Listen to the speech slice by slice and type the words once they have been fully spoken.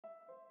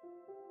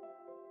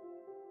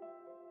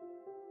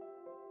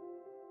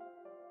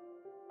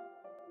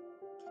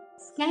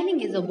Scanning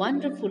is a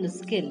wonderful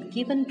skill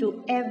given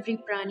to every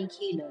pranic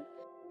healer.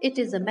 It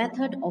is a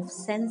method of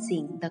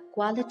sensing the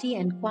quality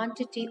and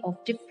quantity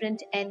of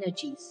different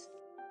energies.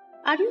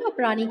 Are you a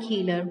pranic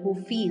healer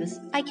who feels,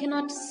 I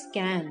cannot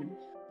scan?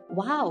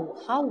 Wow,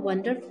 how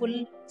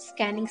wonderful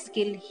scanning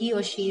skill he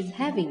or she is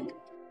having.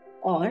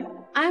 Or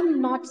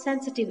I'm not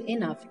sensitive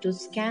enough to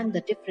scan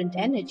the different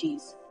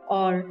energies.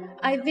 Or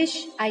I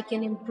wish I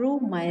can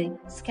improve my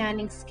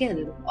scanning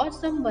skill. Or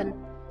someone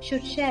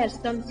should share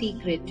some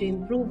secret to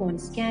improve on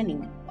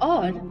scanning.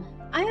 Or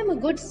I am a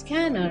good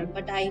scanner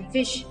but I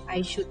wish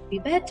I should be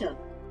better.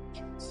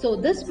 So,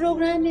 this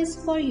program is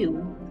for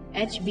you.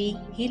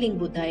 HB Healing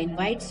Buddha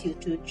invites you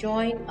to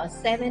join a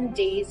 7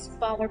 days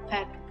power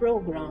packed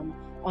program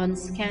on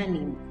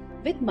scanning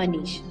with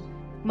Manish.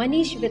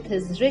 Manish, with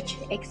his rich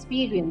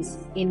experience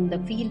in the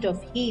field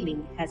of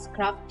healing, has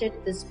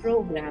crafted this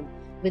program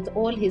with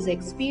all his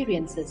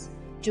experiences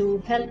to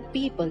help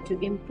people to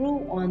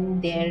improve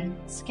on their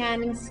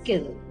scanning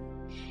skill.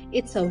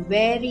 It's a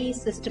very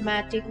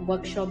systematic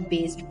workshop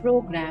based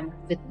program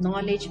with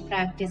knowledge,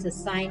 practice,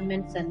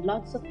 assignments, and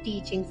lots of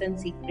teachings and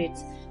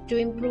secrets to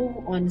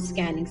improve on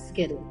scanning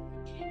skill.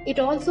 It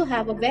also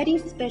have a very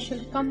special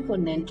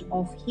component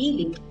of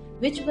healing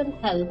which will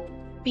help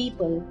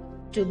people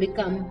to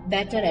become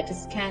better at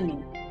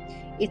scanning.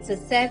 It's a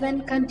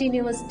 7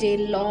 continuous day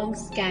long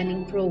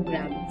scanning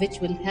program which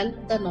will help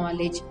the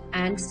knowledge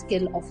and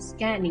skill of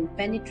scanning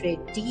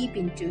penetrate deep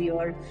into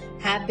your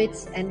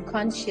habits and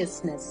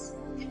consciousness.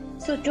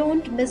 So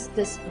don't miss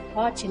this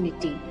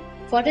opportunity.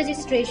 For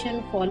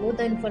registration, follow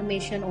the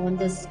information on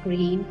the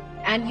screen,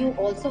 and you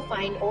also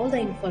find all the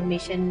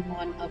information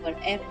on our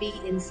FB,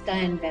 Insta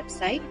and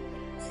website.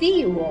 See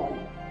you all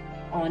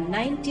on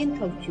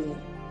 19th of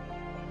June.